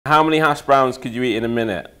How many hash browns could you eat in a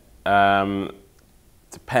minute?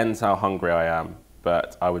 Depends how hungry I am,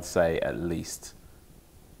 but I would say at least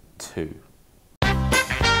 2.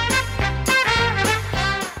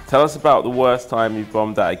 Tell us about the worst time you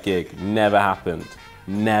bombed at a gig. Never happened.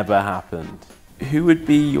 Never happened. Who would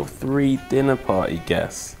be your 3 dinner party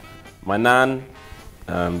guests? My nan,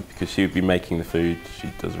 because she would be making the food.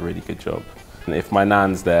 She does a really good job. And if my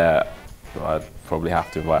nan's there, I'd probably have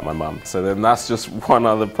to invite my mum. So then that's just one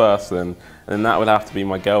other person, and that would have to be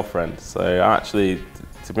my girlfriend. So actually,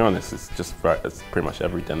 to be honest, it's pretty much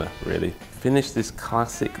every dinner, really. Finish this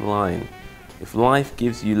classic line. If life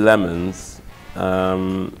gives you lemons,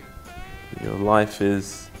 your life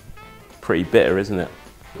is pretty bitter, isn't it?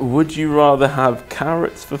 Would you rather have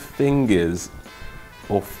carrots for fingers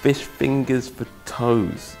or fish fingers for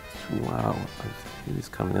toes? Wow, who's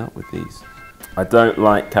coming up with these? I don't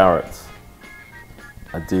like carrots.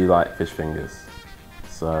 I do like fish fingers.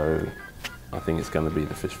 So I think it's going to be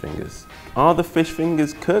the fish fingers. Are the fish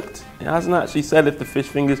fingers cooked? It hasn't actually said if the fish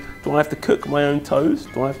fingers, do I have to cook my own toes?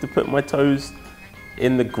 Do I have to put my toes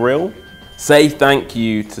in the grill? Say thank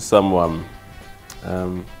you to someone.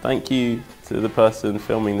 Thank you to the person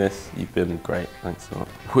filming this. You've been great, thanks a lot.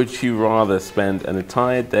 Would you rather spend an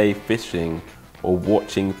entire day fishing or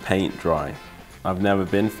watching paint dry? I've never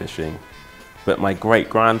been fishing, but my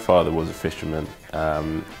great-grandfather was a fisherman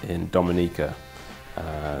in Dominica,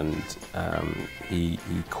 and he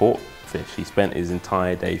caught fish. He spent his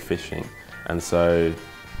entire day fishing, and so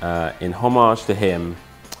in homage to him,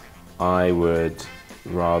 I would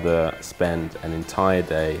rather spend an entire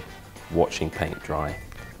day watching paint dry,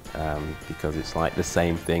 because it's like the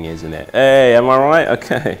same thing, isn't it? Hey, am I right?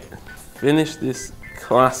 Okay. Finish this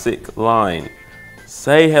classic line.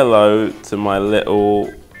 Say hello to my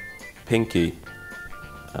little pinky.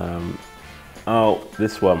 Oh,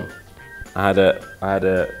 this one. I had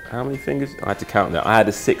a, how many fingers? I had to count that. I had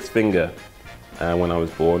a 6th finger when I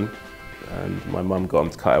was born, and my mum got him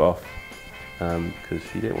to cut it off because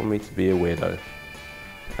she didn't want me to be a weirdo.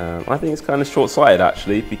 I think it's kind of short-sighted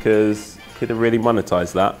actually, because could have really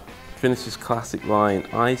monetized that. Finish this classic line.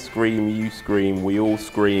 I scream, you scream, we all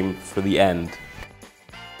scream for the end.